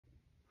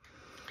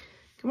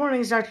Good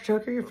morning, it's Dr.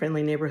 Toker, your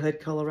friendly neighborhood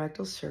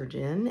colorectal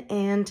surgeon.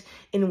 And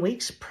in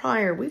weeks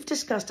prior, we've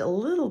discussed a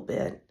little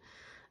bit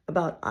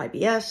about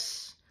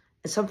IBS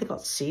and something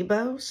called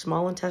SIBO,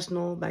 small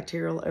intestinal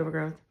bacterial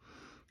overgrowth.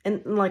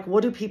 And like,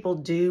 what do people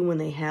do when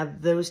they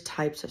have those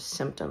types of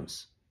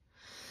symptoms?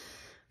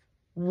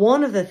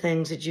 One of the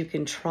things that you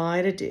can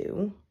try to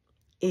do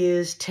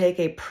is take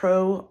a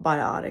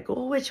probiotic.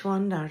 Well, which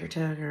one, Dr.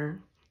 Toker?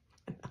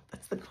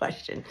 That's the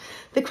question.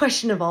 The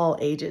question of all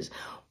ages.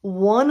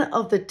 One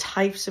of the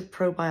types of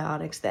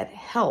probiotics that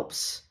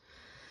helps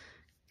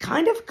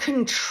kind of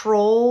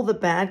control the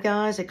bad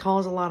guys that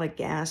cause a lot of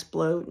gas,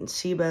 bloat, and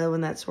SIBO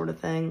and that sort of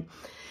thing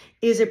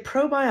is a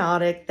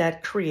probiotic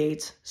that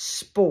creates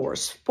spores,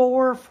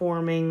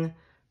 spore-forming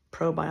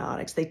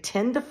probiotics. They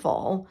tend to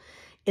fall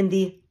in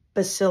the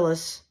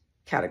bacillus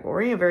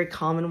category. A very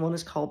common one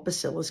is called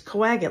Bacillus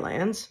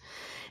coagulans.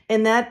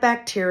 And that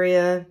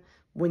bacteria,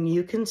 when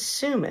you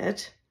consume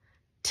it,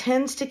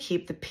 tends to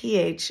keep the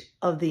pH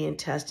of the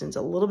intestines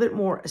a little bit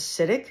more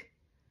acidic.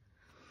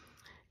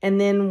 And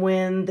then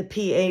when the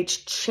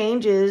pH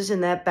changes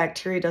and that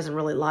bacteria doesn't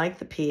really like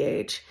the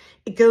pH,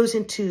 it goes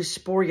into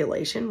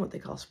sporulation, what they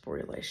call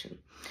sporulation.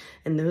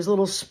 And those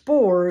little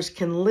spores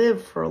can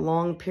live for a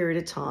long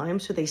period of time,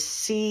 so they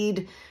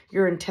seed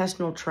your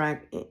intestinal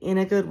tract in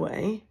a good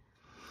way.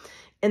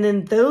 And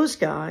then those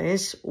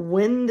guys,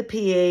 when the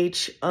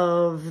pH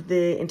of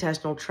the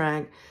intestinal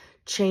tract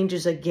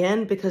changes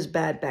again because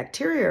bad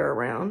bacteria are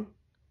around,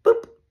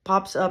 boop,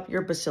 pops up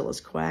your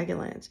Bacillus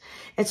coagulans.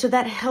 And so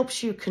that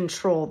helps you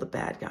control the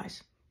bad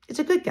guys. It's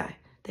a good guy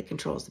that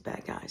controls the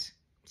bad guys.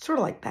 It's sort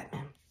of like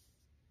Batman.